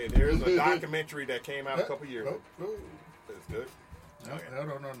There's a documentary that came out a couple years ago. It's good. No.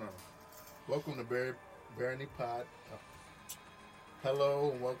 Welcome to Barony Pod. Hello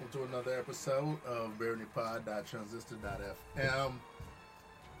and welcome to another episode of BaronyPod.Transistor.fm.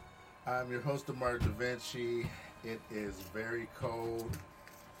 I'm your host, Mark Da Vinci. It is very cold.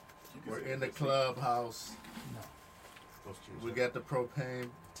 We're in the clubhouse. We got the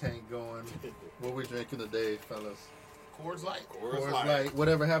propane tank going. What are we drinking today, fellas? Coors Light. Coors Light.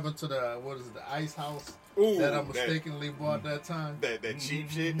 Whatever happened to the ice house that I mistakenly bought that time? That cheap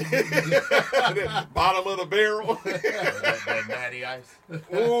shit. Bottom of the barrel. that natty ice.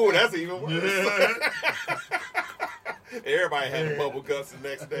 Ooh, that's even worse. Everybody had the bubble guts the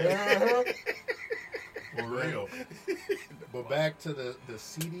next day. For real. But back to the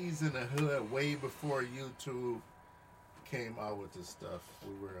CDs in the hood way before YouTube came out with this stuff.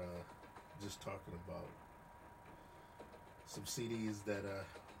 We were just talking about some CDs that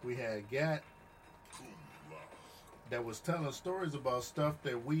we had got that was telling stories about stuff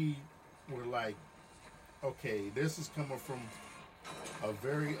that we were like, okay, this is coming from a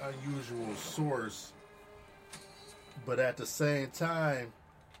very unusual source, but at the same time,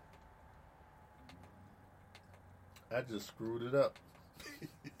 I just screwed it up.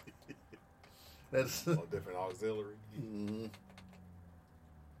 That's all different auxiliary. Mm-hmm.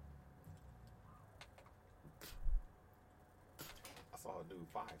 I saw a new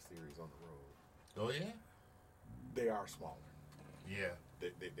 5 series on the road. Oh yeah, they are smaller. Yeah,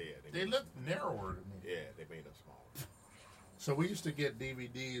 they look narrower to me. Yeah, they made them smaller. So we used to get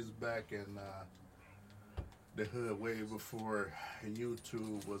DVDs back in the hood way before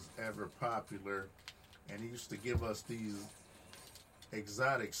YouTube was ever popular, and he used to give us these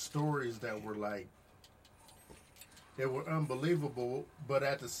exotic stories that were like, they were unbelievable, but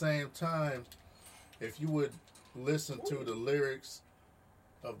at the same time, if you would listen to the lyrics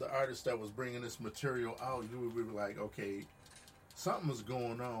of the artist that was bringing this material out, you would be like, okay, something's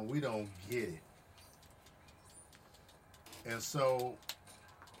going on. We don't get it. And so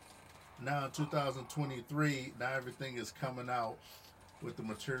now in 2023, now everything is coming out with the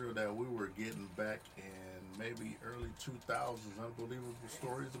material that we were getting back in maybe early 2000s. Unbelievable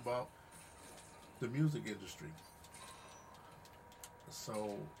stories about the music industry.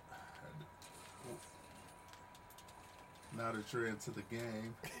 So now that you're into the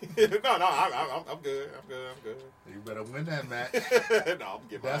game, no, I'm good. You better win that match. No, I'm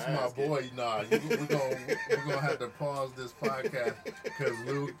getting That's my kicked. boy. Nah, we're gonna have to pause this podcast because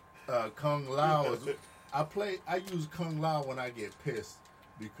Luke Kung Lao is. I use Kung Lao when I get pissed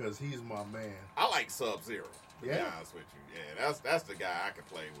because he's my man. I like Sub-Zero. To be Yeah. honest with you, yeah, that's the guy I can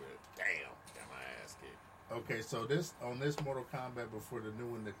play with. Damn, got my ass kicked. Okay, so this Mortal Kombat before the new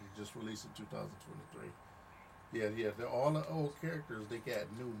one that they just released in 2023. Yeah, all the old characters, they got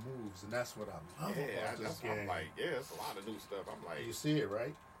new moves, and that's what I love about this game. I'm like, yeah, it's a lot of new stuff. I'm like, You see it,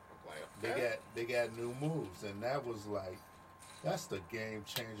 right? I'm like, okay. They got new moves, and that was like, that's the game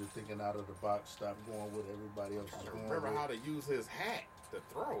changer. Thinking out of the box, stop going with everybody else is going. Remember how to use his hat to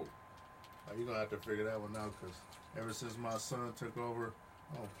throw. You're gonna have to figure that one out because ever since my son took over,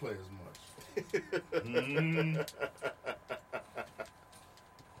 I don't play as much.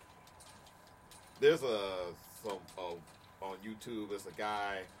 There's some on YouTube. There's a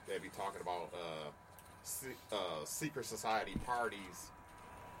guy that be talking about secret society parties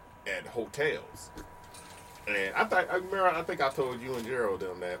at hotels. And I think I told you and Gerald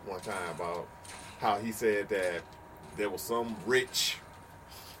them that one time about how he said that there was some rich.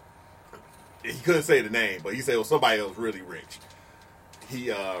 He couldn't say the name, but he said it was somebody that was really rich.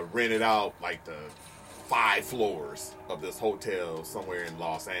 He rented out like the 5 floors of this hotel somewhere in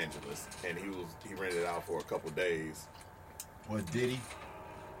Los Angeles, and he rented it out for a couple days. What did he?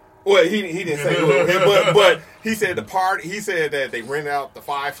 Well, he didn't say who, but he said the party. He said that they rented out the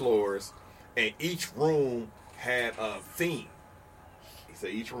 5 floors, and each room had a theme. He said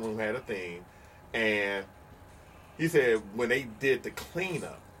each room had a theme, and he said when they did the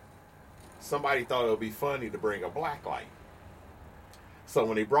cleanup, somebody thought it would be funny to bring a black light. So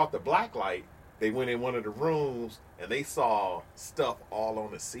when they brought the black light, they went in one of the rooms and they saw stuff all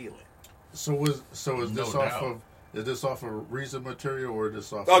on the ceiling. So is this off of recent material or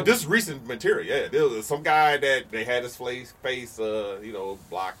this off? Oh, this is recent material. Yeah, there was some guy that they had his face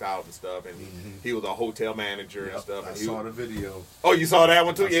blocked out and stuff, and he was a hotel manager and stuff. And I saw the video. Oh, you saw that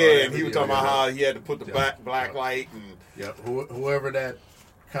one too? Yeah, and he was talking about how he had to put the black light and. Yeah, whoever that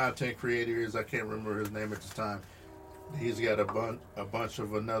content creator is, I can't remember his name at the time. He's got a bunch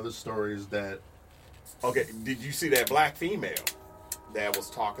of another stories that. Okay, did you see that black female that was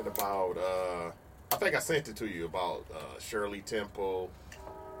talking about? I think I sent it to you about Shirley Temple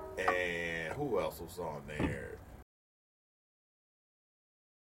who else was on there?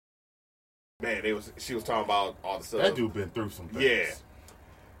 Man, she was talking about all the stuff. That dude been through some things.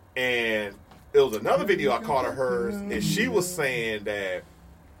 Yeah. And it was another video I caught of hers, and she was saying that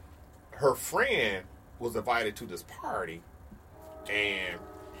her friend was invited to this party, and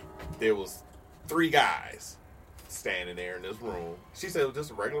there was 3 guys standing there in this room. She said it was just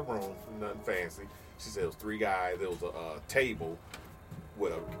a regular room, nothing fancy. She said it was 3 guys. There was a table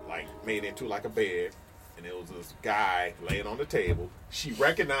with made into like a bed, and there was this guy laying on the table. She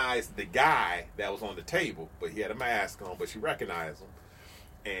recognized the guy that was on the table, but he had a mask on, but she recognized him.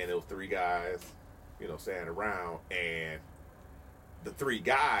 And there was 3 guys, standing around, and the 3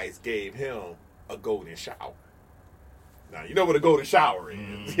 guys gave him a golden shower. Now, you know what a golden shower is.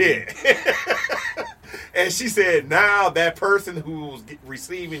 Mm-hmm. Yeah. And she said now that person who's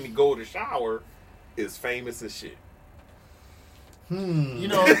receiving the golden shower is famous as shit. You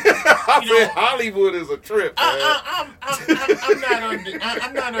know, Hollywood is a trip, man.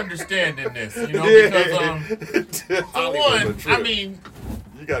 I'm not understanding this, because for one, I mean,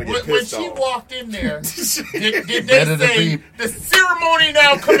 you gotta get when pissed she off. walked in there, did they say the ceremony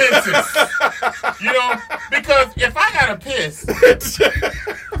now commences? Because if I gotta piss,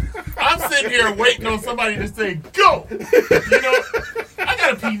 I'm sitting here waiting on somebody to say go. I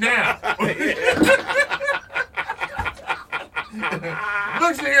gotta pee now.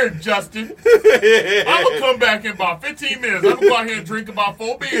 Look here, Justin. I'm going to come back in about 15 minutes. I'm going to go out here and drink about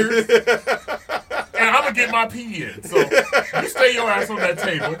 4 beers. And I'm going to get my pee in. So you stay your ass on that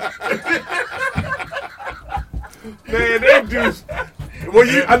table. Man, that dude's... Well,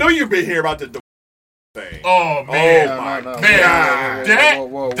 I know you've been hearing about the thing. Oh, man. Oh, my God.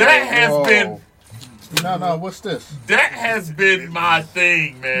 That has been... No, what's this? That has been my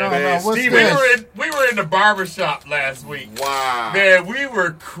thing, man. What's Steve, this? we were in the barbershop last week. Wow. Man, we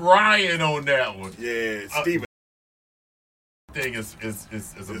were crying on that one. Yeah, Steven. Thing is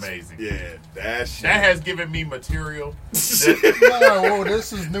amazing. Yeah, that shit. That has given me material. No,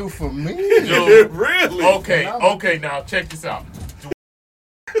 this is new for me. Really? Okay, now check this out.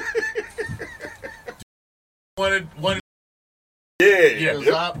 Yeah.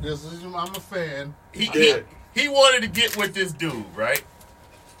 I'm a fan. He wanted to get with this dude, right?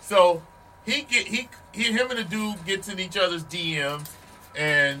 So him and the dude gets in each other's DMs,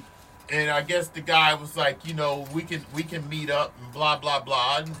 and I guess the guy was like, we can meet up and blah blah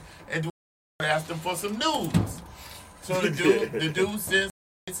blah, and asked him for some nudes. So the dude sends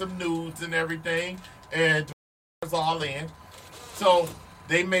some nudes and everything, and was all in. So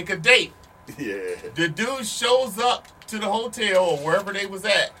they make a date. Yeah. The dude shows up to the hotel or wherever they was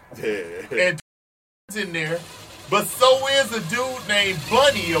at, and in there, but so is a dude named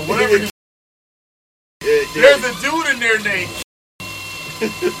Bunny or whatever. There's a dude in there named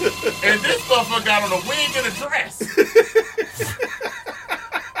and this motherfucker got on a wig and a dress.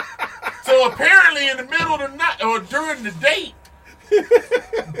 So apparently in the middle of the night or during the date,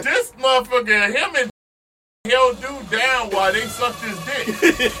 this motherfucker, him and held dude down while they sucked his dick.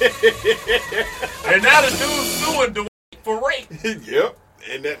 And now the dude's suing the for rape. Yep.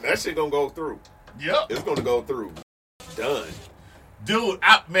 And that shit gonna go through. Yep. It's gonna go through. Done. Dude,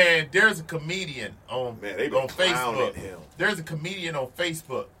 man, there's a comedian on Facebook. Him. There's a comedian on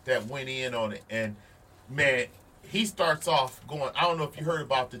Facebook that went in on it, and man, he starts off going, I don't know if you heard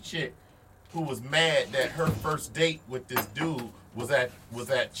about the chick who was mad that her first date with this dude was at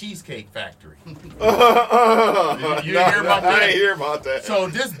Cheesecake Factory. You hear about that? I didn't hear about that. So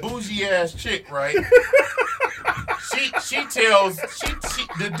this bougie ass chick, right? she tells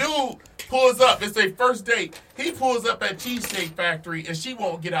the dude pulls up. It's their first date. He pulls up at Cheesecake Factory and she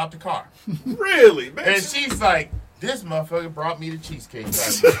won't get out the car. Really, man? And she's like, this motherfucker brought me to Cheesecake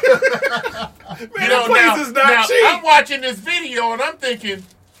Factory. Man, that place is not cheap. I'm watching this video and I'm thinking,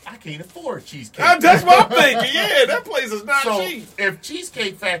 I can't afford Cheesecake. That's what I'm thinking. Yeah, that place is not cheap. If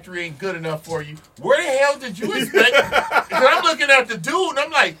Cheesecake Factory ain't good enough for you, where the hell did you expect? Because I'm looking at the dude and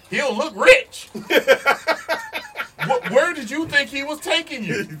I'm like, he'll look rich. Where did you think he was taking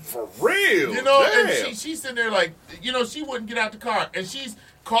you? For real. And she's sitting there like, she wouldn't get out the car. And she's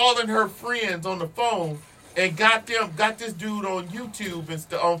calling her friends on the phone and got this dude on YouTube and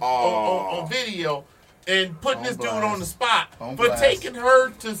on video. And putting this dude on the spot for taking her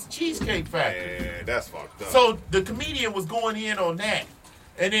to Cheesecake Factory. Man, that's fucked up. So the comedian was going in on that.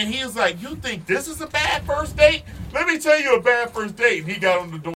 And then he was like, you think this is a bad first date? Let me tell you a bad first date. And he got on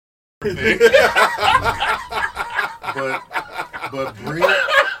the door. But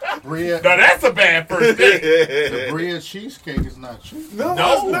Bria. Now that's a bad first date. The Bria cheesecake is not cheap. No,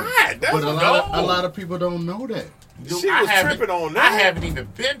 it's not. But a lot of people don't know that. Dude, She was tripping on that. I haven't even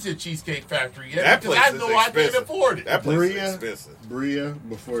been to Cheesecake Factory yet That because place I is know I can't expensive. afford it. That place is expensive. Bria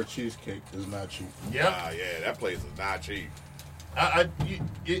before cheesecake is not cheap. Yep. Yeah, that place is not cheap.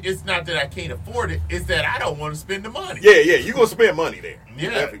 It's not that I can't afford it. It's that I don't want to spend the money. Yeah, you gonna spend money there. Yeah. You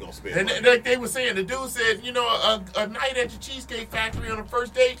definitely gonna spend and money. like they were saying, the dude said, you know, a night at the Cheesecake Factory on the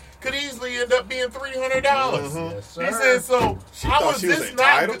first date could easily end up being $300. Mhm. Yes, He sir. said, so She how thought is she was this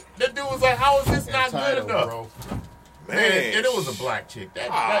not entitled? good? That dude was like, how is this not good Entitled, enough? bro. Man, and it was a black chick.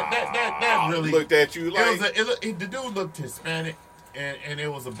 That really looked at you like the dude looked Hispanic, and it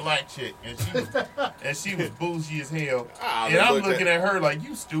was a black chick, and she was bougie as hell. And I'm looking at her like,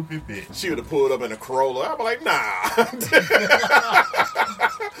 you stupid bitch. she would have pulled up in a Corolla. I'm like, nah.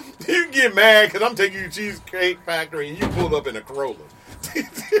 You get mad because I'm taking you to Cheesecake Factory and you pulled up in a Corolla.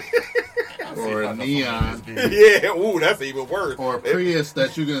 Or a neon. Yeah, ooh, that's even worse. Or a Prius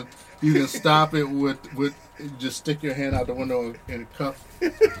that you can stop it with just stick your hand out the window and cup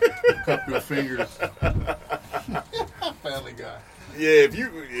your fingers. Family Guy. Yeah, if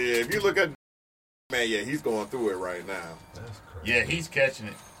you look at man, yeah, he's going through it right now. That's crazy. Yeah, he's catching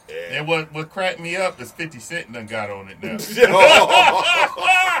it. Yeah. And what cracked me up is 50 Cent done got on it now.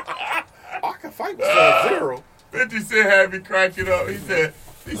 I can fight with Sub-Zero. 50 Cent had me cracking up. He said,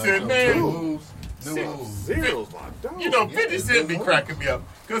 man, Zero's my dog. you know, 50 Cent be cracking me up.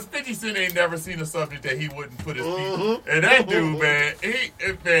 Because 50 Cent ain't never seen a subject that he wouldn't put his feet. And that dude, man,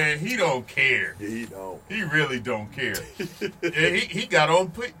 he don't care. He don't. He really don't care. And he got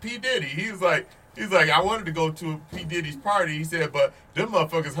on P. Diddy. He's like, I wanted to go to P. Diddy's party. He said, but them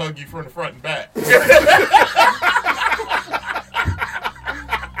motherfuckers hug you from the front and back.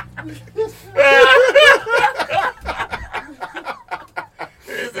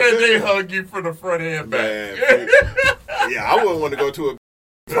 He said they hug you from the front and back. Man, yeah, I wouldn't want to go to a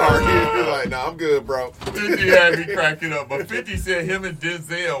party and be like, nah, I'm good, bro. 50 had me cracking up. But 50 said him and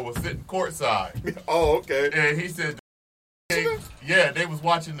Denzel was sitting courtside. Oh, okay. And he said, yeah, they was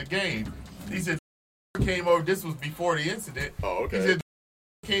watching the game. He said, came over. This was before the incident. Oh, okay. He said,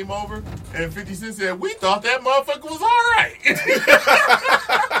 came over, and 50 Cent said, we thought that motherfucker was all right.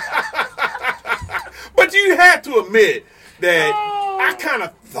 But you had to admit that I kind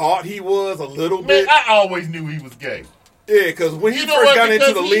of thought he was a little Man, bit. I always knew he was gay. Yeah, because when he You know first what? got into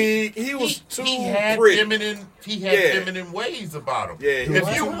Because the league, he was too he had pretty. feminine ways about him. Yeah, he if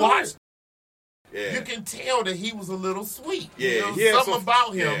was you too watch, Yeah. you can tell that he was a little sweet. Yeah, There he had was something some-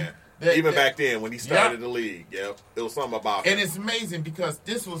 about him. yeah. That, Even that- back then when he started the league, yeah, it was something about him. And it's amazing because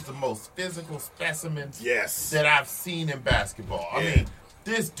this was the most physical specimen Yes. that I've seen in basketball. I Yeah. mean,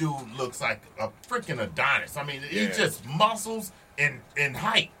 this dude looks like a freaking Adonis. I mean, Yeah. he just muscles and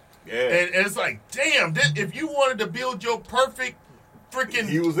height. Yeah. And it's like, damn, if you wanted to build your perfect freaking...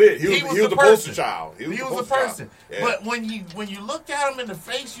 He was it. He was the poster child. He was the poster child. person. Yeah. But when you looked at him in the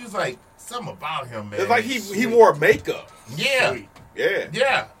face, you was like, something about him, man. It's like he wore makeup. Yeah. Sweet. Yeah.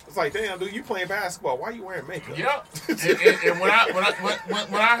 Yeah. It's like, damn, dude, you playing basketball. Why you wearing makeup? Yep. And when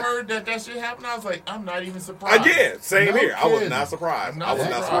I heard that shit happened, I was like, I'm not even surprised. Yeah, same No here. I was kidding. not surprised. I'm not I was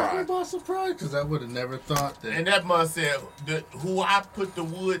not surprised. surprised. I'm not surprised because I would have never thought that. And that must said, who I put the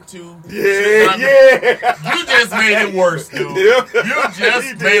wood to. Yeah. You just made it worse, dude. Yeah. You just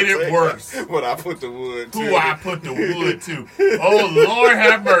He did made say it worse. that. But I put the wood to. Who I put the wood to. Oh, Lord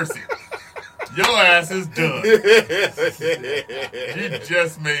have mercy. Your ass is done. You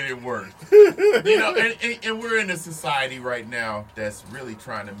just made it worse. You know, and we're in a society right now that's really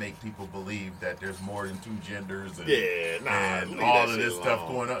trying to make people believe that there's more than two genders and, and leave all that of this shit stuff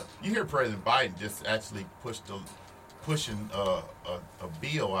alone. going on. You hear President Biden just actually pushing a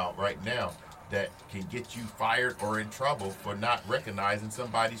bill out right now that can get you fired or in trouble for not recognizing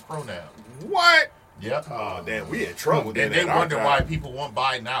somebody's pronoun. What? Yep. Oh, damn, we in trouble. And they wonder why people want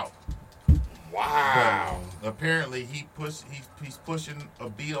Biden out. Wow. But apparently, he's pushing a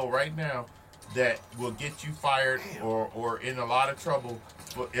bill right now that will get you fired or in a lot of trouble.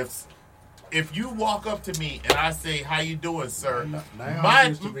 But if you walk up to me and I say, "How you doing, sir?"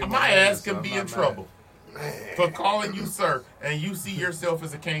 my ass can be in trouble for calling you sir, and you see yourself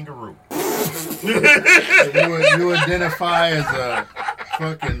as a kangaroo. You identify as a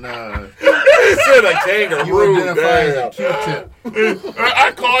fucking. He said a kangaroo. You identify as a Damn. Q-tip.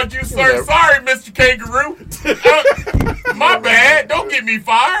 I called you sir. Sorry, Mr. Kangaroo. My bad. Don't get me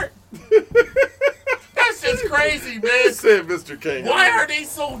fired. That's just crazy, man. He said Mr. Kangaroo. Why are they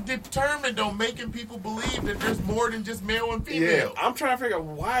so determined on making people believe that there's more than just male and Yeah, female? I'm trying to figure out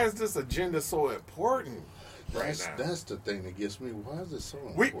why is this agenda so important right now. That's the thing that gets me. Why is it so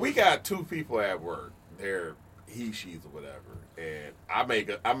important? We got two people at work. They're he, she's, or whatever. And I made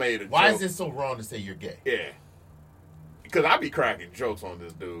a Why joke. is it so wrong to say you're gay? Yeah. because I be cracking jokes on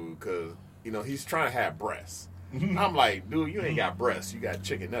this dude because he's trying to have breasts. I'm like, dude, you ain't got breasts. You got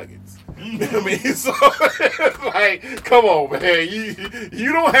chicken nuggets. I mean, so like, come on, man.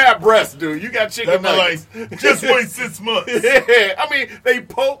 You don't have breasts, dude. You got chicken nuggets. Like, just wait 6 months. Yeah, I mean, they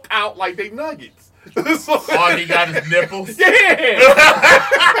poke out like they nuggets. So, all he got is nipples. Yeah.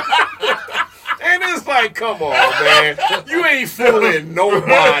 And it's like, come on, man. You ain't fooling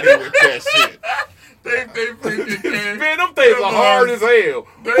nobody with that shit. They freaking can't. Man, them things are hard as hell.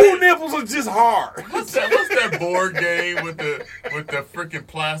 Who nipples are just hard? What's that board game with the freaking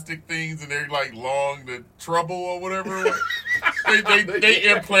plastic things and they're like long, the Trouble or whatever?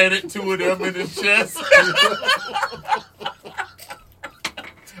 They implanted 2 of them in his chest.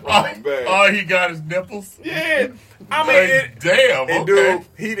 All he got is nipples. Yeah, I mean, damn. And okay. dude,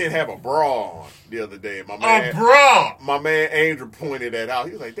 he didn't have a bra on the other day. My man, a bra. My man Andrew pointed that out.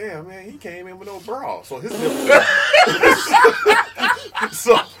 He was like, "Damn, man, he came in with no bra, so his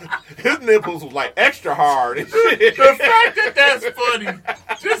nipples was like extra hard." And shit. The fact that that's funny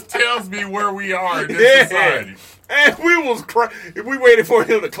just tells me where we are in this society. And we waited for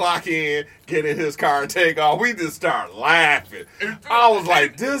him to clock in, get in his car, and take off. We just started laughing. I was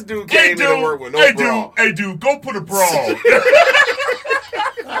like, this dude came in to work with no bra. Hey, dude, go put a bra on.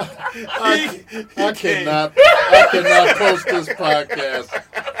 I cannot post this podcast.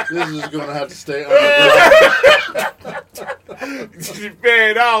 This is going to have to stay underground.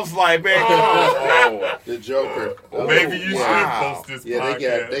 Man, I was like, man, the Joker. Maybe you should post this podcast.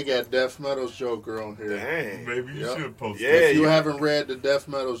 Yeah, they got Death Metal's Joker on here. Dang. Maybe you should post this. If you haven't read the Death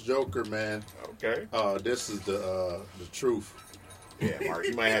Metal's Joker, man, okay. This is the truth. Yeah, Mark,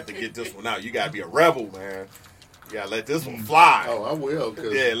 you might have to get this one out. You got to be a rebel, man. You got to let this one fly. Oh, I will.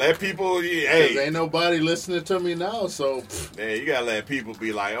 Yeah, let people, hey. Ain't nobody listening to me now, so. Man, you got to let people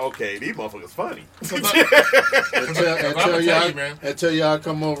be like, okay, these motherfuckers funny. Until y'all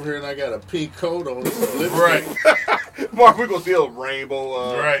come over here and I got a pink coat on. Right. Mark, we're going to steal a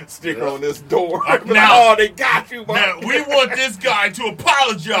rainbow sticker on this door. Now, they got you, Mark. Now, we want this guy to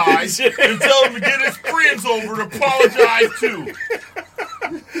apologize and tell him to get his friends over to apologize too.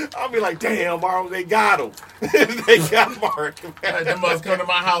 I'll be like, damn, Mark, they got him. They got Mark. They must come to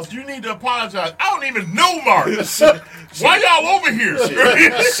my house. You need to apologize. I don't even know Mark. Why y'all over here?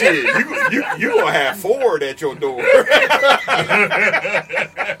 Shit, you gonna have Ford at your door.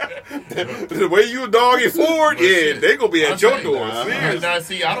 The way you dogging Ford, they gonna be at your door. Now,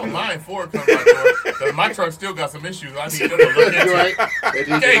 see, I don't mind Ford coming to my door because my truck still got some issues. I need them to look into.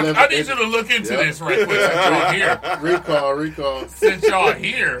 I need you to look into this right quick since y'all here. Recall. Since y'all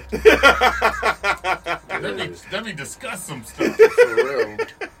here, let me discuss some stuff. For real.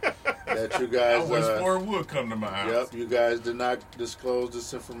 That you guys. I wish Ford would come to my house. Yep, you guys did not disclose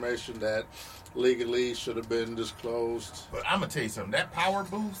this information that legally should have been disclosed. But I'm gonna tell you something. That power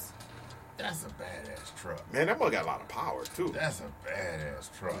boost, that's a badass truck. Man, that one got a lot of power too. That's a badass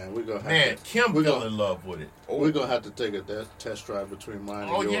truck. Man, Kim fell in love with it. We're gonna have to take a test drive between mine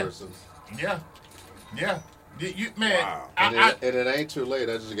and yours. Yeah. Man, wow. And it ain't too late.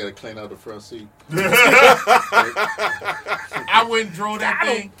 I just got to clean out the front seat. I went and drove that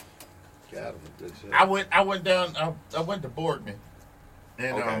thing. Got him, I went down. I went to Boardman,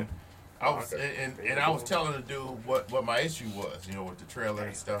 and I was telling the dude what my issue was, with the trailer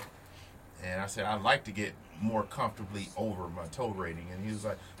and stuff. And I said I'd like to get more comfortably over my tow rating, and he was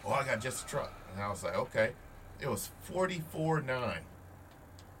like, "Oh, I got just a truck," and I was like, "Okay." It was $44,900.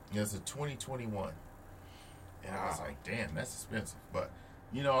 It was a 2021. And I was like, damn, that's expensive. But,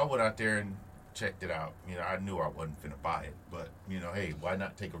 I went out there and checked it out. I knew I wasn't finna buy it. But, hey, why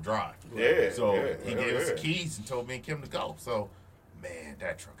not take a drive? Yeah. So he gave us the keys and told me and Kim to go. So, man,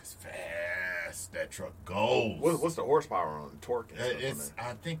 that truck is fast. That truck goes. What's the horsepower on the torque?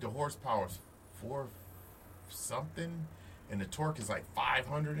 I think the horsepower is 4 something. And the torque is like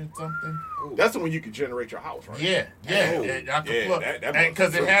 500 and something. Ooh. That's the one you can generate your house, right? Yeah. And I could plug.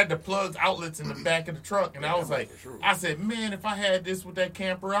 Because it had the plugs outlets in the back of the truck. And I was like, I said, man, if I had this with that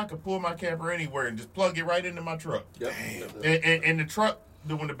camper, I could pull my camper anywhere and just plug it right into my truck. Yep. And the truck,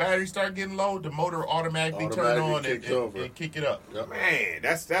 when the battery start getting low, the motor automatically turn on and kick it up. Yep. Man,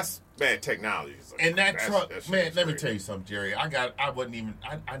 that's bad technology. And that truck, man, let me tell you something, Jerry. I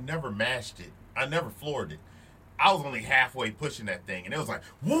never mashed it. I never floored it. I was only halfway pushing that thing, and it was like,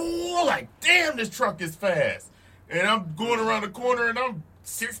 whoa, like, damn, this truck is fast. And I'm going around the corner, and I'm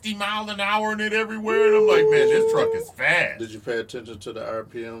 60 miles an hour in it everywhere, and I'm like, man, this truck is fast. Did you pay attention to the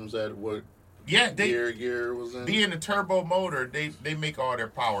RPMs at what gear was in? Being a turbo motor, they make all their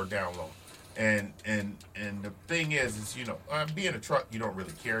power down low. And the thing is being a truck, you don't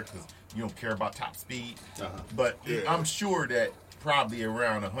really care because you don't care about top speed. Uh-huh. But Yeah. I'm sure that probably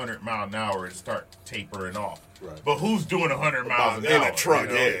around 100 mile an hour it start tapering off. Right. But who's doing 100 miles an in hour? a truck,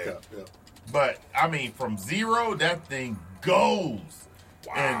 you know? yeah. Yeah. But I mean, from 0, that thing goes.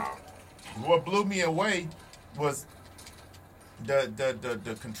 Wow. And what blew me away was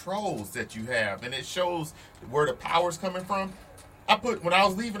the controls that you have, and it shows where the power's coming from. When I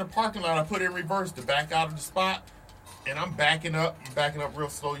was leaving the parking lot, I put it in reverse to back out of the spot, and I'm backing up real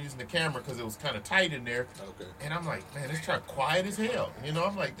slow using the camera because it was kind of tight in there. Okay. And I'm like, man, this truck quiet as hell. You know,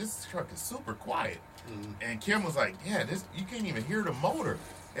 I'm like, this truck is super quiet. Mm-hmm. And Kim was like, yeah, you can't even hear the motor.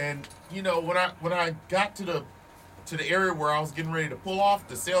 And you know, when I got to the area where I was getting ready to pull off,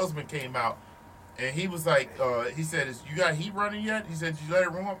 the salesman came out, and he was like, he said, "You got heat running yet?" He said, "Did you let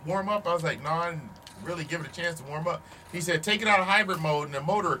it warm up?" I was like, "No, I didn't really give it a chance to warm up." He said, "Take it out of hybrid mode and the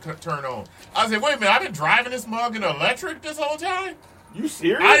motor will turn on." I was like, "Wait a minute, I've been driving this mug in electric this whole time? You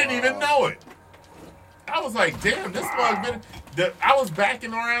serious? I didn't even know it." I was like, "Damn, this mug's been." I was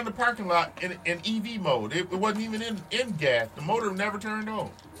backing around the parking lot in EV mode. It wasn't even in gas. The motor never turned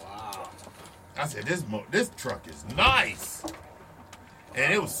on. Wow. I said, this truck is nice.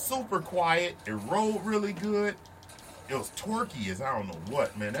 And it was super quiet. It rolled really good. It was torquey as I don't know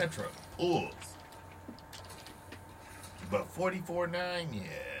what, man. That truck pulls. But 44.9, yeah,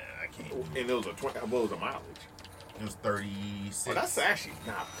 I can't. And it was what was the mileage? It was 36. Well, that's actually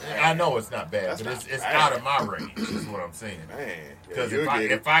not bad. I know it's not bad, That's but not it's bad. out of my range, is what I'm saying. Man. Because yeah,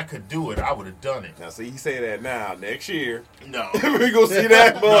 if I could do it, I would have done it. Now, see, you say that now. Next year, No. we go see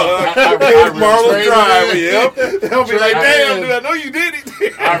that mug. I Marlon really Drive. Yep. They'll be like, I damn, did. dude, I know you did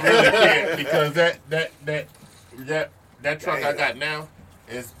it. I really can't because that truck I got now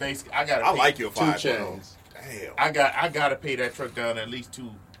is basically I got. I like your 2 5 chains. Damn. I got to pay that truck down at least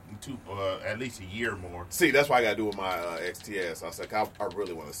at least a year more. See, that's why I got to do with my XTS. I was like, I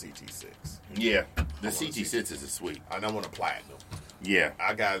really want a CT6. Yeah, the wanna see. CT6 is a sweet. And I want a platinum. Yeah,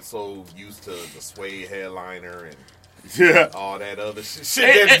 I got so used to the suede headliner and yeah. all that other shit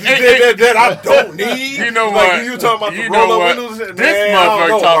Hey, that I don't need. You know like, what? You talking about You the know roll-up what? windows? This Man, I don't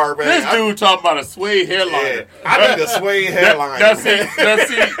know, motherfucker Mark, man. this dude talking about a suede headliner. Yeah, I need a suede headliner.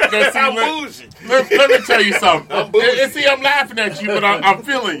 That's I'm let, bougie. let me tell you something. I'm bougie. And see, I'm laughing at you, but I'm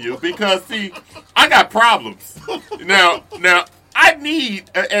feeling you because see, I got problems. Now, I need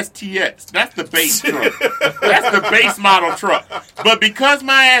a STX. That's the base truck. That's the base model truck. But because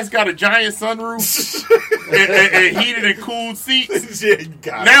my ass got a giant sunroof and heated and cooled seats, Yeah, you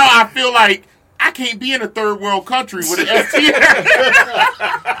got now I feel like I can't be in a third world country with an STX.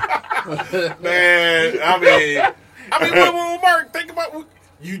 it. Man, I mean, well, Mark, think about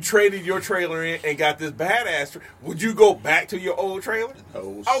you traded your trailer in and got this badass. Would you go back to your old trailer?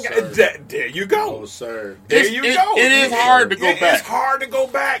 Oh, Okay, sir. there you go. Oh, sir. There you go. It is hard to go back. It's hard to go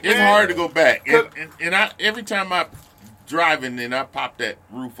back. It's man. hard to go back. And I every time I driving and I pop that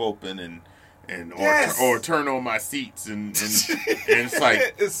roof open and Yes. or turn on my seats and it's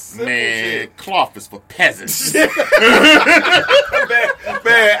like It's simple man, shit. cloth is for peasants.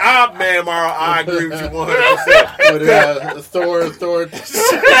 man, Marl, I agree with you 100%. With Thor threw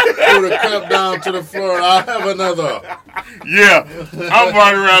the cup down to the floor. I'll have another. Yeah, I'm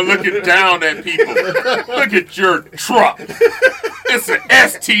running around looking down at people. Look at your truck. It's an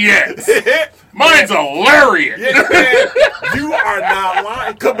STX. Mine's a Lariat. Yeah, man, you are not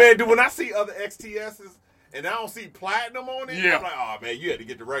lying. Cause man, dude, when I see other XTSs and I don't see platinum on it, Yeah. I'm like, oh man, you had to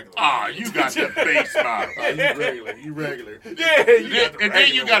get the regular. Ah, you got the base model. You regular. Yeah, you got the And then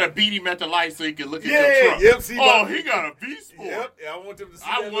you regular got to one. beat him at the light so you can look at Yeah, your truck. yep, see oh, my- he got a V sport. Yep, I want them to see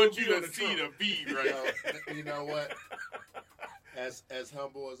I that want little you V on to the see trunk. the V right now. You know what? As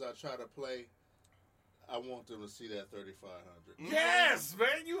humble as I try to play, I want them to see that 3500. Yes, man.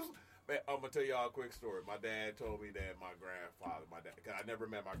 Man, I'm gonna tell y'all a quick story. My dad told me that my grandfather, cause I never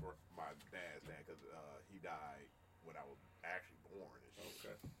met my dad's dad because he died when I was actually born. And shit.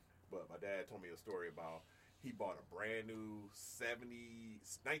 Okay. But my dad told me a story about he bought a brand new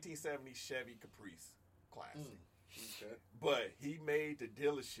 1970 Chevy Caprice Classic. Okay. But he made the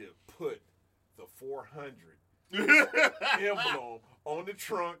dealership put the 400 emblem on the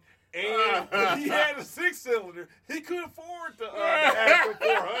trunk. And when he had a 6-cylinder, he couldn't afford the actual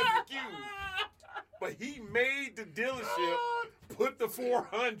 400 cubes. But he made the dealership put the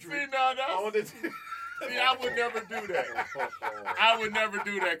 400 See, now that's, on the. see, I would never do that. I would never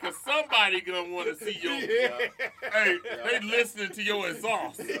do that because somebody gonna want to see your. Yeah. Hey, they listening to your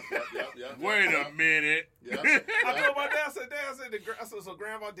exhaust. Yep. Wait a minute. Yeah. I told my dad, I said, so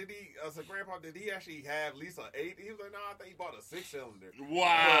Grandpa, Grandpa, did he actually have at least an 8? He was like, no, I think he bought a 6-cylinder.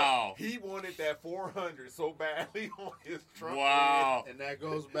 Wow. But he wanted that 400 so badly on his truck. Wow. And that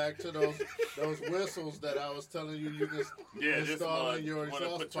goes back to those whistles that I was telling you can install in your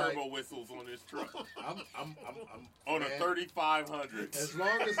exhaust put pipe. turbo whistles on this truck. I'm On a man, 3500. As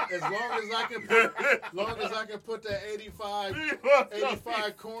long as I can put that 85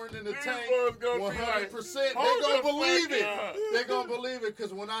 corn in the tank, 100%, they're gonna believe it. They're gonna believe it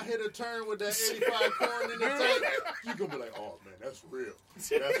because when I hit a turn with that 85 corn in the tank, you're gonna be like, oh man, that's real.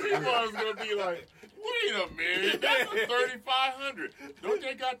 Everyone's gonna be like, wait a minute, that's a 3500. Don't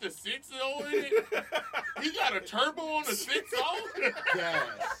they got the 6.0 in it? He got a turbo on the 6.0?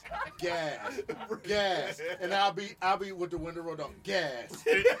 Gas, and I'll be with the window rolled up. Gas.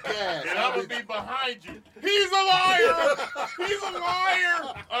 And I'm gonna be behind you. He's a liar. He's a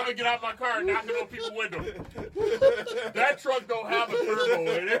liar. I'm gonna get out my car and knock it on people's window. That truck don't have a turbo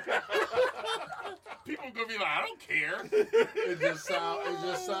in it. People gonna be like, I don't care. It just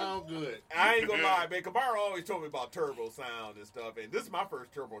sound good. I ain't gonna lie, man. Kamara always told me about turbo sound and stuff, and this is my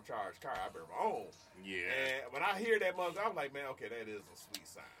first turbocharged car I've ever owned. Yeah. And when I hear that mug, I'm like, man, okay, that is a sweet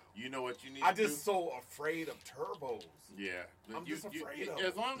sound. You know what you need I'm to do? just so afraid of turbos. Yeah. I'm just afraid of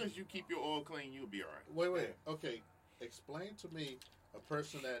As it. long as you keep your oil clean, you'll be all right. Wait. Okay, explain to me, a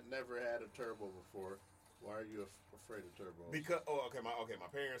person that never had a turbo before, why are you afraid of turbos? Because my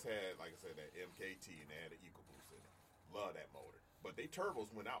parents had, like I said, that MKT and they had an EcoBoost in it. Love that motor, but they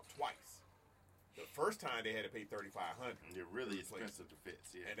turbos went out twice. The first time they had to pay $3,500. They're really expensive to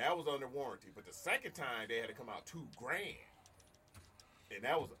fix, yeah. And that was under warranty. But the second time they had to come out $2,000, and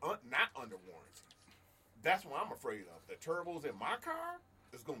that was not under warranty. That's what I'm afraid of. The turbos in my car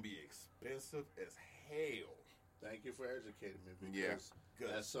is going to be expensive as hell. Thank you for educating me, because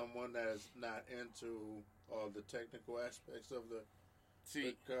as someone that is not into all the technical aspects of the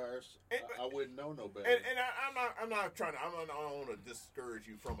cars, I wouldn't know no better. And I'm not trying to. I don't want to discourage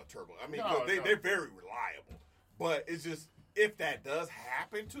you from a turbo. I mean, they're very reliable, but it's just if that does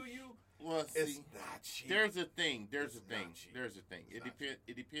happen to you, it's not cheap. There's a thing. It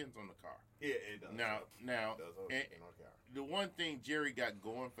depends on the car. Yeah, it does. Now, the one thing Jerry got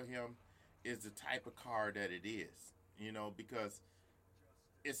going for him is the type of car that it is. You know, because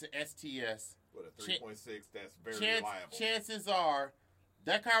it's an STS with a 3.6. That's very reliable. Chances are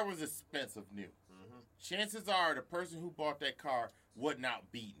that car was expensive new. Mm-hmm. Chances are the person who bought that car was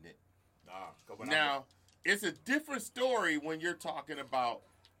not beating it. Now, it's a different story when you're talking about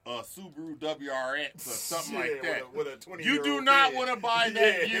a Subaru WRX or something like that. With a 20-year-old you do not want to buy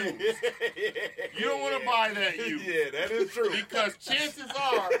that used. You don't want to buy that used. Yeah, that is true. Because chances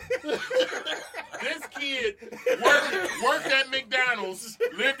are, this kid worked at McDonald's,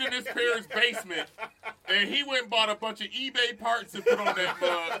 lived in his parents' basement, and he went and bought a bunch of eBay parts and put on that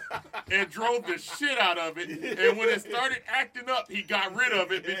mug and drove the shit out of it. And when it started acting up, he got rid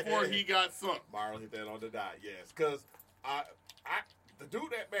of it before he got sunk. Marlon hit that on the dot, yes. Because the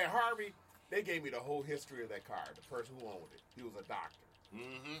dude, that man Harvey, they gave me the whole history of that car. The person who owned it, he was a doctor.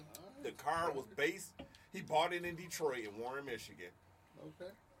 Mm-hmm. The car was based. He bought it in Detroit, in Warren, Michigan.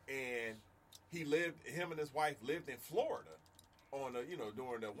 Okay. And him and his wife lived in Florida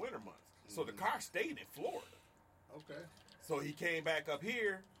during the winter months. So the car stayed in Florida. Okay. So he came back up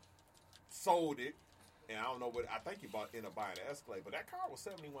here, sold it, and I don't know what I think he ended up buying an Escalade, but that car was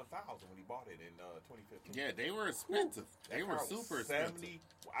 $71,000 when he bought it in 2015. Yeah, they were expensive. They were super expensive.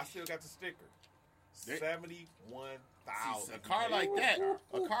 I still got the sticker. $71,000. A car like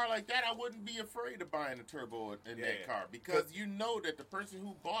that, I wouldn't be afraid of buying a turbo in that car because you know that the person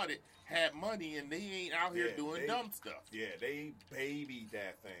who bought it had money and they ain't out here doing dumb stuff. Yeah, they babied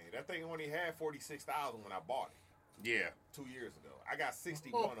that thing. That thing only had $46,000 when I bought it. Yeah, 2 years ago. I got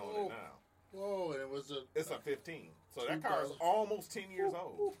 61 on it now. Whoa, and it's a 15. So that car is almost 10 years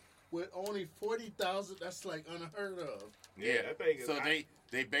old. With only 40,000, that's like unheard of. Yeah, that thing is. So they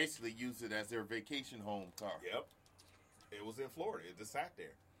basically use it as their vacation home car. Yep. It was in Florida. It just sat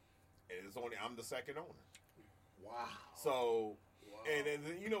there. And I'm the second owner. Wow. So, and then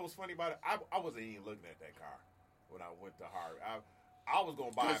you know what's funny about it? I wasn't even looking at that car when I went to Harvey. I was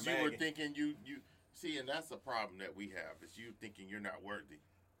going to buy a Because you were thinking you see, and that's the problem that we have is you thinking you're not worthy.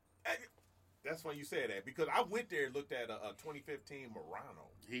 That's why you said that, because I went there and looked at a 2015 Murano.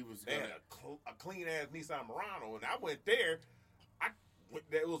 They had a clean ass Nissan Murano, and I went there.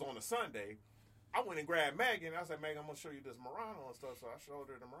 It was on a Sunday. I went and grabbed Megan. I said, Megan, I'm gonna show you this Murano and stuff. So I showed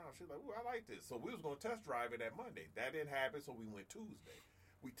her the Murano. She's like, "Ooh, I like this." So we was gonna test drive it that Monday. That didn't happen, so we went Tuesday.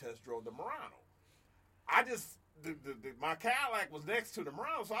 We test drove the Murano. I just my Cadillac was next to the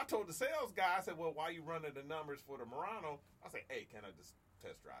Murano, so I told the sales guy, I said, well, why you running the numbers for the Murano? I said, hey, can I just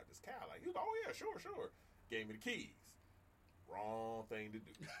test drive this Cadillac? He was like, oh, yeah, sure. Gave me the keys. Wrong thing to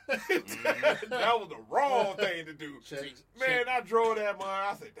do. That was the wrong thing to do. Man, I drove that mug.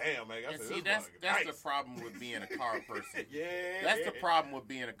 I said, damn, man. I said, see, that's the problem with being a car person. Yeah. That's the problem with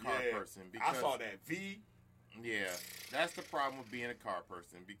being a car person. Because, I saw that V. Yeah, that's the problem with being a car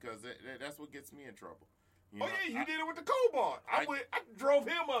person because that's what gets me in trouble. You did it with the Cobalt. I drove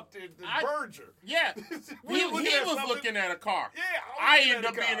him up to the Berger. Yeah. he was looking at a car. Yeah. I ended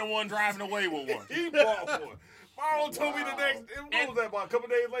up being the one driving away with one. He bought one. Marlon told me the next, what was that, about a couple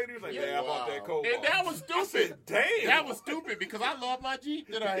days later? He was like, I bought that Cobalt. And that was stupid. I said, damn. That was stupid because I loved my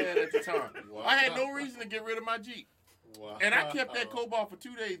Jeep that I had at the time. Wow. I had no reason to get rid of my Jeep. Wow. And I kept that Cobalt for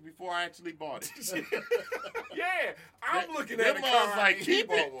 2 days before I actually bought it. Yeah, I'm looking at the car like, keep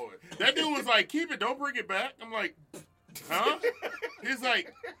it. That dude was like, keep it, don't bring it back. I'm like, huh? He's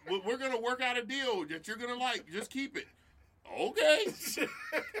like, we're going to work out a deal that you're going to like. Just keep it. Okay.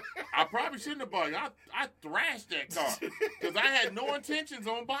 I probably shouldn't have bought it. I thrashed that car because I had no intentions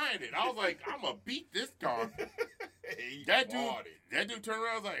on buying it. I was like, I'm going to beat this car. That dude turned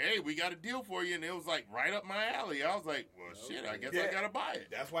around and was like, hey, we got a deal for you. And it was like right up my alley. I was like, well, shit, I guess I got to buy it.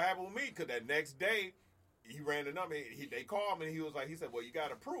 That's what happened with me because that next day, he ran the number. They called me and he said, well, you got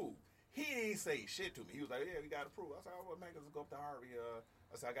to prove. He didn't say shit to me. He was like, yeah, we got to prove. I said, oh, well, man, let's go up to Harvey.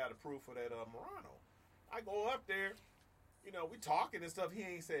 I said, I got to prove for that Murano. I go up there. You know, we talking and stuff. He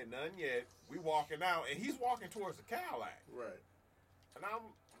ain't said nothing yet. We walking out, and he's walking towards the Cadillac. Right. And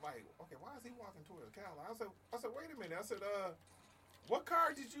I'm like, okay, why is he walking towards the Cadillac? I said, wait a minute. I said, what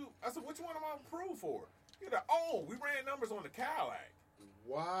car did you? I said, which one am I approved for? He's like, oh, we ran numbers on the Cadillac.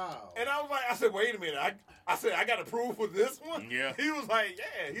 Wow. And I said, wait a minute. I said, I got approved for this one. Yeah. He was like,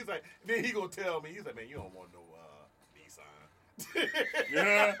 yeah. He's like, then he gonna tell me. He's like, man, you don't want no Nissan.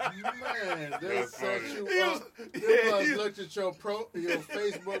 Yeah, man, they set you up. They looked at your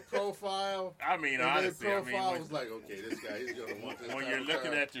Facebook profile. I mean, honestly, their profile was like, okay, this guy, he's gonna want this. When you're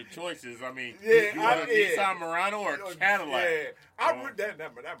looking at your choices, I mean, you want a Nissan Murano or a Cadillac? Yeah,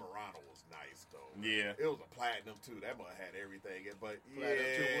 that Murano was nice though. Yeah, it was a platinum too. That one had everything. But platinum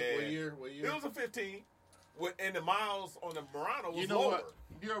too. What year? It was a 15. And the miles on the Murano was lower. What?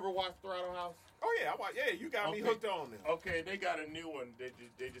 You ever watch Throttle House? Oh yeah, you got me hooked on them. Okay, they got a new one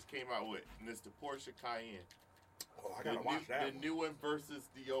they just came out with, and it's the Porsche Cayenne. Oh, I gotta watch that. The new one versus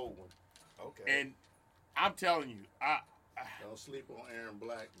the old one. Okay. And I'm telling you, don't sleep on Aaron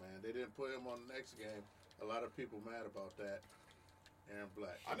Black, man. They didn't put him on the next game. A lot of people mad about that. Aaron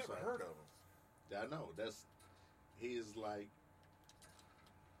Black. I never heard of him. I know. He's like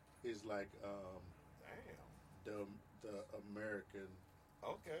damn. The American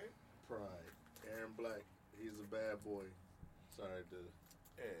pride. Aaron Black, he's a bad boy. Sorry to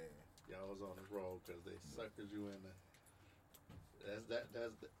y'all was on the road because they suckered you in there.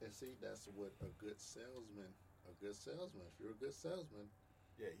 That's what a good salesman. If you're a good salesman.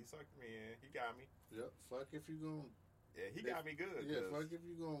 Yeah, he sucked me in. He got me. Yep. Fuck if you gonna. Yeah, he got me good. Yeah, fuck if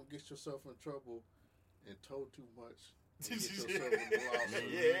you gonna get yourself in trouble and tow too much. Get yourself in the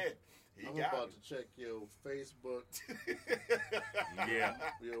lawsuit. Yeah, I'm about to check your Facebook.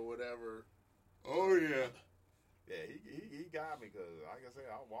 Your whatever. Oh yeah. Yeah, he got me because, like I said,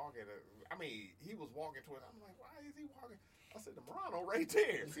 I was walking. I mean, he was walking towards. I'm like, why is he walking? I said, the Murano right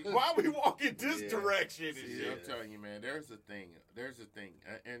there. Why are we walking this direction? I'm telling you, man. There's a thing,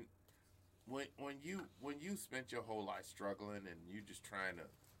 and when you spent your whole life struggling and you just trying to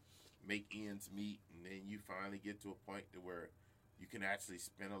make ends meet, and then you finally get to a point to where you can actually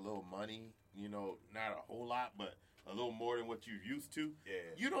spend a little money, not a whole lot, but a little more than what you're used to.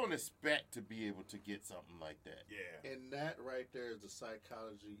 Yeah. You don't expect to be able to get something like that. Yeah. And that right there is the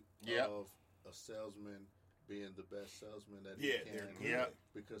psychology of a salesman being the best salesman that he can. Yeah.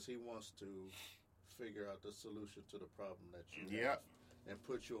 Because he wants to figure out the solution to the problem that you have. Yep. And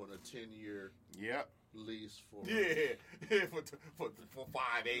put you on a 10-year lease for for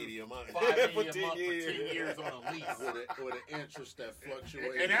 $580 a month. $580 for 10 years on a lease with an interest that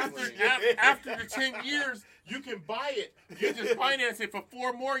fluctuates. And after the 10 years, you can buy it. You just finance it for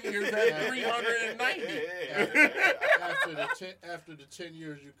 4 more years at $390. After the 10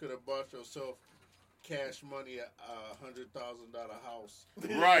 years, you could have bought yourself cash money a $100,000 house.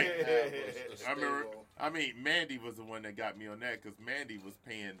 Right. I remember. I mean, Mandy was the one that got me on that because Mandy was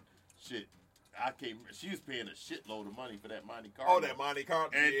paying shit. She was paying a shitload of money for that Monte Carlo. Oh, that Monte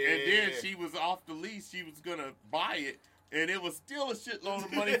Carlo. And then she was off the lease. She was gonna buy it, and it was still a shitload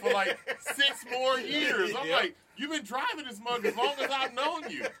of money for like 6 more years. I'm like, you've been driving this mug as long as I've known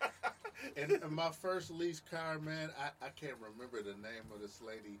you. And my first lease car, man, I can't remember the name of this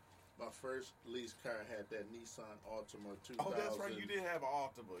lady. My first lease car had that Nissan Altima 2000. Oh, that's right. You did have an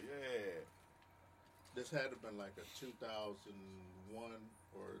Altima. Yeah. This had to have been like a 2001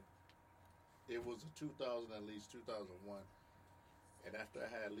 or it was a 2000 at least 2001. And after I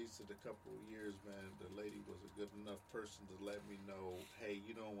had leased it a couple of years, man, the lady was a good enough person to let me know, hey,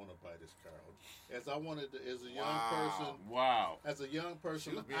 you don't want to buy this car. As I wanted to, as a young person. Wow. As a young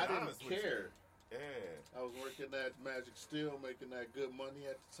person, I didn't care. Yeah. I was working at Magic Steel, making that good money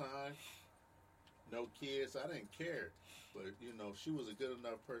at the time. No kids. I didn't care. But, you know, she was a good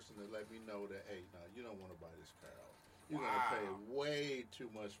enough person to let me know that, hey, no, you don't want to buy this car. You're going to pay way too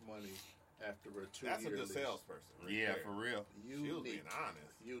much money after a 2-year That's a good lease. salesperson. Right Yeah, there. For real. She was being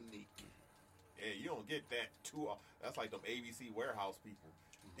honest. Unique. Yeah, you don't get that too. That's like them ABC warehouse people.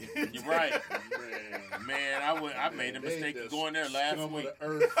 You're right. Man, I made a mistake of going there last week.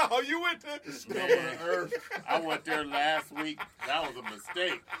 Oh, you went to Earth. I went there last week. That was a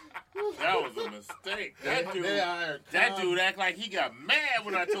mistake. That dude act like he got mad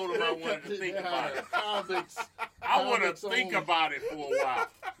when I told him I wanted to think about it. I want to think about it for a while.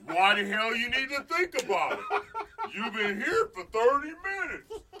 Why the hell you need to think about it? You've been here for 30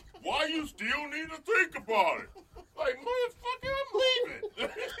 minutes. Why you still need to think about it? Like, motherfucker, I'm leaving.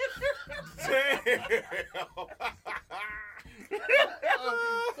 Damn.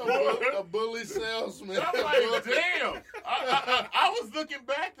 A bully salesman. I'm like, damn. I was looking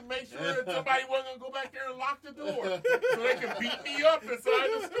back to make sure that somebody wasn't going to go back there and lock the door so they could beat me up inside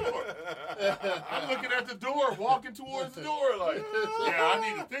the store. I'm looking at the door, walking towards the door like, yeah, I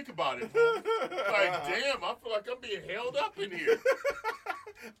need to think about it, bro. Like, damn, I feel like I'm being held up in here.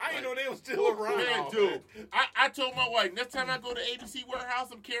 I didn't know they were still around. Man, dude, I told my wife, next time I go to ABC warehouse,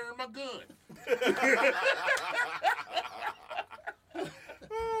 I'm carrying my gun.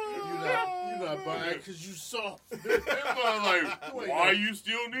 You're not buying because you soft. Like, why you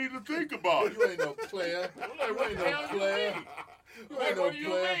still need to think about it? You ain't no player. I'm like, You ain't no player. What do you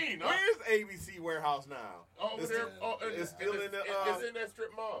mean? Where's ABC warehouse now? Over there. It's still in the. It's in that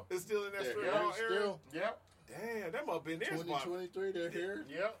strip mall. It's still in that strip mall area. Yeah. Damn, that must have been there. 2023, they're here.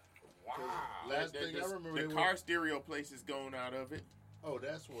 Yeah. Wow. Last thing I remember, the car stereo place is going out of it. Oh,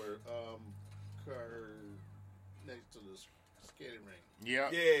 that's where car next to the skating rink. Yeah.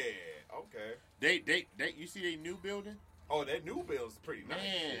 Yeah. Okay. They you see their new building? Oh, that new building's pretty nice.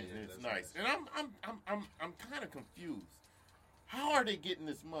 Man, yeah, it's nice. And I'm kind of confused. How are they getting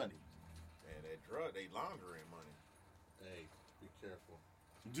this money? Man, they laundering money. Hey, be careful.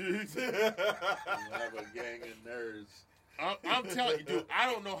 Dude. You have a gang of nerds. I'm telling you, dude,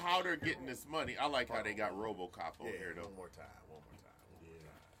 I don't know how they're getting this money. I like how they got RoboCop over here, though. One more time.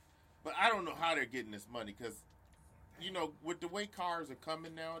 But I don't know how they're getting this money because, you know, with the way cars are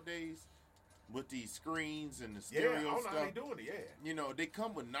coming nowadays, with these screens and the stereo I don't know stuff, how they doing it, yeah. You know, they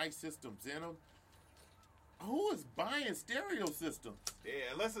come with nice systems in them. Who is buying stereo systems?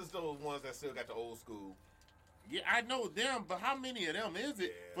 Yeah, unless it's those ones that still got the old school. Yeah, I know them, but how many of them is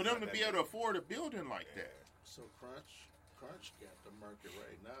it for them to be able to afford a building like that? So Crunch got the market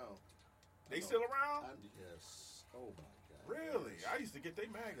right now. They still around? Yes. Oh my God. Really? I used to get their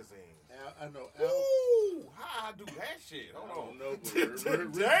magazines. I know. Ooh, how I do that shit? Hold on. No,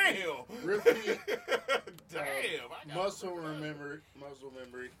 Damn. Repeat. Damn. Muscle memory.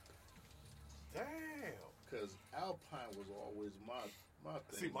 Damn. Because Alpine was always my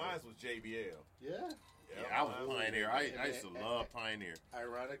thing. See, mine was JBL. Yeah. Yeah, I was Pioneer. I used to love Pioneer.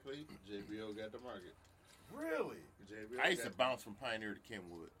 Ironically, JBL got the market. Really? JBL I used to bounce from Pioneer to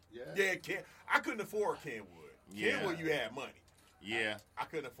Kenwood. Yeah. Yeah, I couldn't afford Kenwood. Yeah. Kenwood, you had money. Yeah. I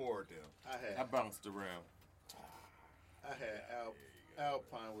couldn't afford them. I bounced around. I had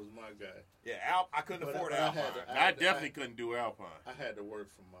Alpine was my guy. Yeah, I couldn't afford Alpine. I definitely couldn't do Alpine. I had to work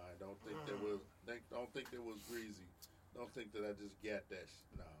for mine. Don't think that was greasy. Don't think that I just got that.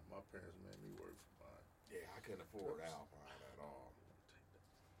 Nah, my parents made me work for mine. Yeah, I couldn't afford Alpine at all.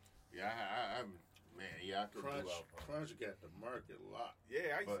 Yeah, I couldn't do Alpine. Crunch got the market a lot.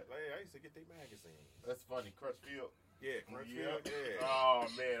 Yeah, I used to get their magazines. That's funny, Crutchfield. Yeah, Crutchfield. Yeah. Oh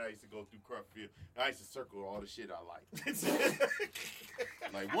man, I used to go through Crutchfield. I used to circle all the shit I liked.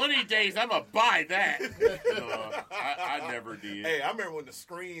 Like one of these days, I'm gonna buy that. I never did. Hey, I remember when the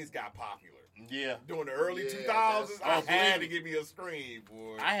screens got popular. Yeah, during the early 2000s, I had to give me a screen,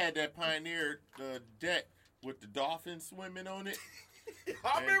 boy. I had that Pioneer deck with the dolphins swimming on it.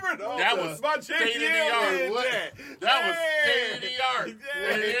 I remember those. That was my state of the art. That was state of the art.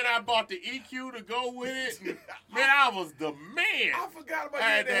 Yeah. And then I bought the EQ to go with it. And, man, I was the man. I forgot about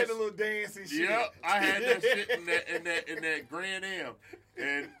I you. They had the little dancing shit. Yep, I had that shit in that Grand Am.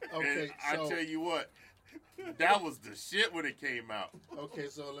 And I so- tell you what, that was the shit when it came out. Okay,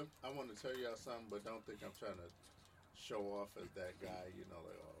 so I want to tell y'all something, but don't think I'm trying to show off as that guy. You know,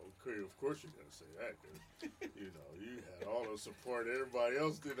 like, oh, okay, of course you're gonna say that, because you know you had all the support everybody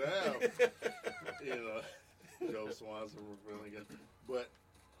else didn't have. You know, Joe Swanson was really good, but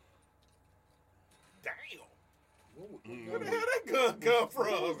Damn. where Where the hell that gun come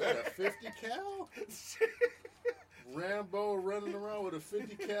from? was that? A 50 cal? Rambo running around with a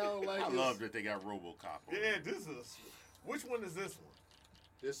 50 cal like I this? love that they got RoboCop on Yeah, it. this is. Which one is this one?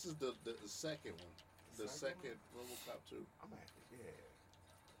 This is the second one. The Second second RoboCop 2. I'm happy. Yeah.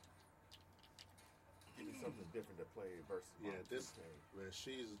 Give me something different to play versus. Yeah, Mom this Tuesday.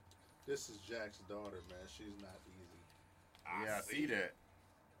 man, this is Jack's daughter, man. She's not easy. Yeah, I see that.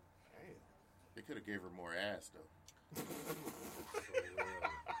 Damn. They could have gave her more ass though. For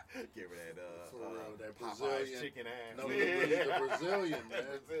real. Give her that For real, that Popeye's Brazilian chicken ass. No, the Brazilian,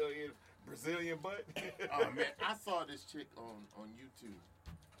 man. Brazilian butt. Oh man, I saw this chick on YouTube,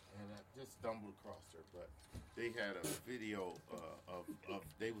 and I just stumbled across her. But they had a video of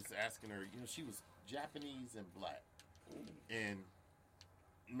they was asking her. You know, she was Japanese and black, and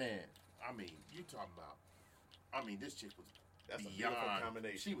man, I mean, you talking about? I mean, this chick was That's a beautiful beyond.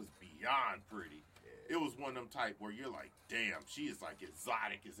 combination. She was beyond pretty. Yeah. It was one of them type where you're like, damn, she is like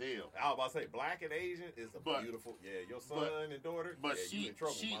exotic as hell. I was about to say, black and Asian is a But- beautiful. Yeah, your son and daughter. But yeah, you in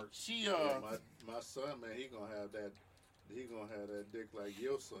trouble, Mark. she Yeah, my son, man, he gonna have that dick like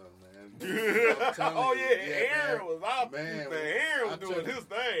your son, man. I'm telling Oh you, yeah, Aaron man. was out. Man, Man, Aaron was I doing took- his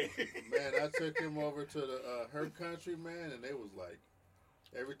thing. Man, I took him over to the her country, man, and they was like,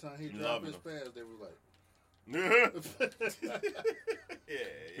 every time he dropped Loving his pants, they was like,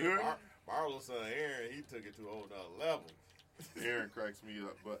 yeah. Marlo's son Aaron, he took it to a whole nother level. Aaron cracks me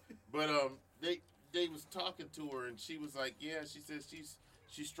up, but they was talking to her and she was like, yeah, she says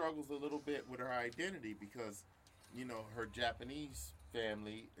she struggles a little bit with her identity because, you know, her Japanese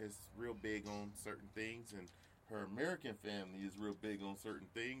family is real big on certain things and her American family is real big on certain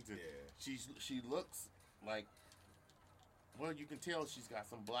things and Yeah. she looks like, well, you can tell she's got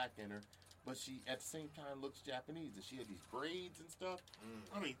some black in her, but she at the same time looks Japanese and she had these braids and stuff.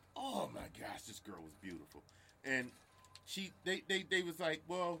 I mean, oh my gosh, this girl was beautiful. And they was like,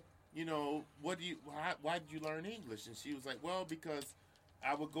 well, you know, why did you learn English? And she was like, well, because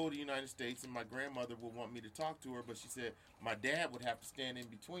I would go to the United States and my grandmother would want me to talk to her, but she said my dad would have to stand in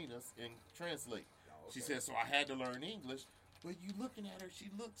between us and translate. Oh, okay. She said, so I had to learn English. But you looking at her, she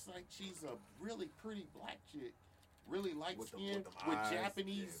looks like she's a really pretty black chick, really light skin with with, them eyes.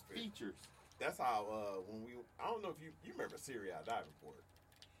 Japanese Yeah, features. That's how I don't know if you remember Serial Davenport.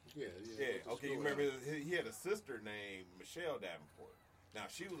 yeah. Okay, you remember he had a sister named Michelle Davenport. Now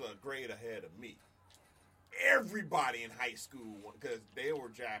she was a grade ahead of me. Everybody in high school, because they were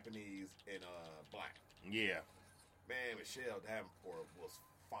Japanese and black. Yeah. Man, Michelle Davenport was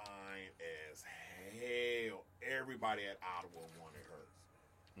fine as hell. Everybody at Ottawa wanted her.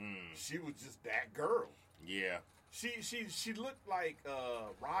 She was just that girl. Yeah. She looked like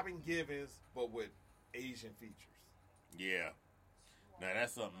Robin Givens, but with Asian features. Yeah. Now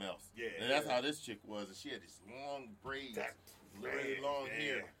that's something else. Yeah, And that's yeah. how this chick was. And she had these long braids, That- really man, long man.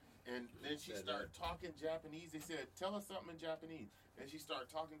 hair. And then she Said started talking Japanese. They said, tell us something in Japanese. And she started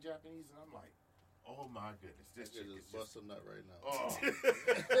talking Japanese, and I'm like, oh my goodness, this This chick is is just... bust a nut right now. Oh.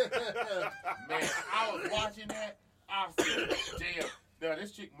 Man, I was watching that. I said, damn. Now,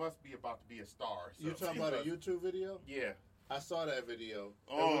 this chick must be about to be a star. or You something. talking about a YouTube video? Yeah. I saw that video.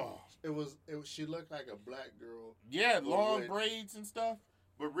 Oh. It was. She looked like a black girl. Yeah, long with- braids and stuff,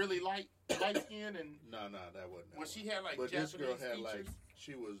 but really light skin and... No, that wasn't. That Well, one. she had, like, but this girl Japanese had features. like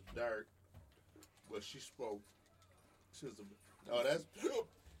she was dark, but she spoke. She was oh, that's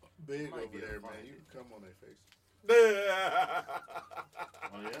big Might over be there, a man. fine. You can come on their face.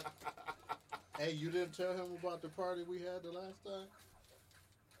 Oh, yeah? Hey, you didn't tell him about the party we had the last time.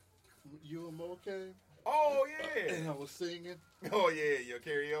 You and Mo came, Oh and yeah. I was singing. Oh yeah, your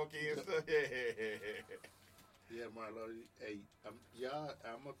karaoke and stuff. Yeah. Yeah, Marlo. Hey,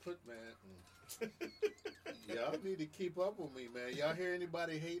 I'm a put man. Y'all need to keep up with me, man. Y'all hear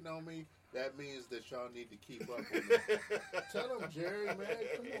anybody hating on me? That means that y'all need to keep up with me. Tell them, Jerry, man.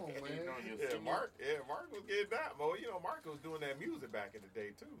 Come on, Hating on man. your Yeah, singing. Mark was getting that, Mo. You know, Mark was doing that music back in the day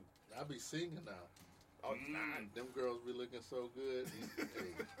too. I be singing now. Oh, he's not. Them girls be looking so good.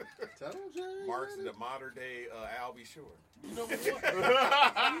 Hey, tell them, Jay. Mark's the modern day Albie Shore. You know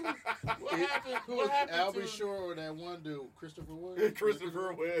what? What happened? Who What was happened Albie to Shore or that one dude, Christopher Williams?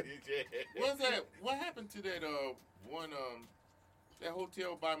 Christopher Williams, yeah. What's that? What happened to that one that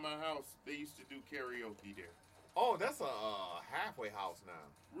hotel by my house? They used to do karaoke there. Oh, that's a halfway house now.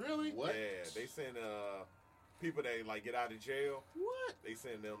 Really? What? Yeah, they send people that like get out of jail. What? They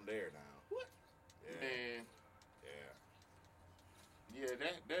send them there now. What? Yeah. Man. Yeah. Yeah,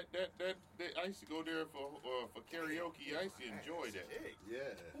 that I used to go there for karaoke. I used to enjoy that. Hey, Yeah.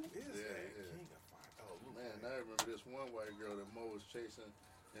 who is Yeah, that? yeah. King of Fire. Oh, Luke, Man, I remember this one white girl that Mo was chasing,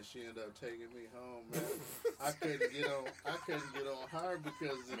 and she ended up taking me home. Man, I couldn't get on her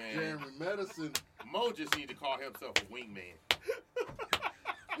because of Man. Jeremy Medicine. Mo just need to call himself a wingman.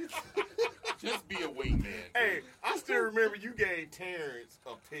 Just be a wingman. Hey, I still remember you gave Terrence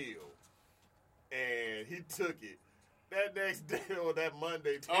a pill, and he took it. That next day or that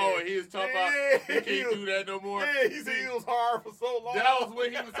Monday, Terrence, He was talking about he can't do that no more. Yeah, he said he was hard for so long. That was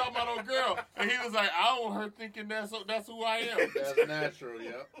when he was talking about a girl, and he was like, "I don't want her thinking that's who I am." That's natural.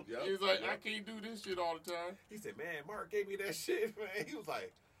 Yep. He was like, "I can't do this shit all the time." He said, "Man, Mark gave me that shit, man." He was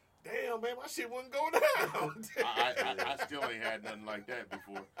like, "Damn, man, my shit wouldn't go down." I still ain't had nothing like that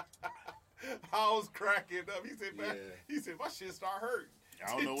before. I was cracking up. He said, "Man," Yeah. he said, "My shit start hurting."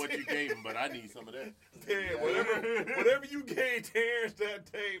 I don't know what you gave him, but I need some of that. Yeah, whatever you gave Terrence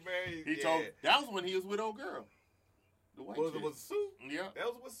that day, man. He told that was when he was with old girl. The white was chick. it with Sue? Yeah. That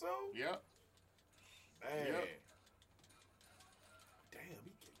was with Sue? Yeah. Man. Yep. Damn,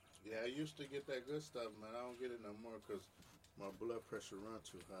 he can. Yeah, I used to get that good stuff, man. I don't get it no more because my blood pressure run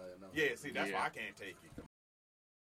too high. And Yeah, see, that's Yeah. why I can't take it.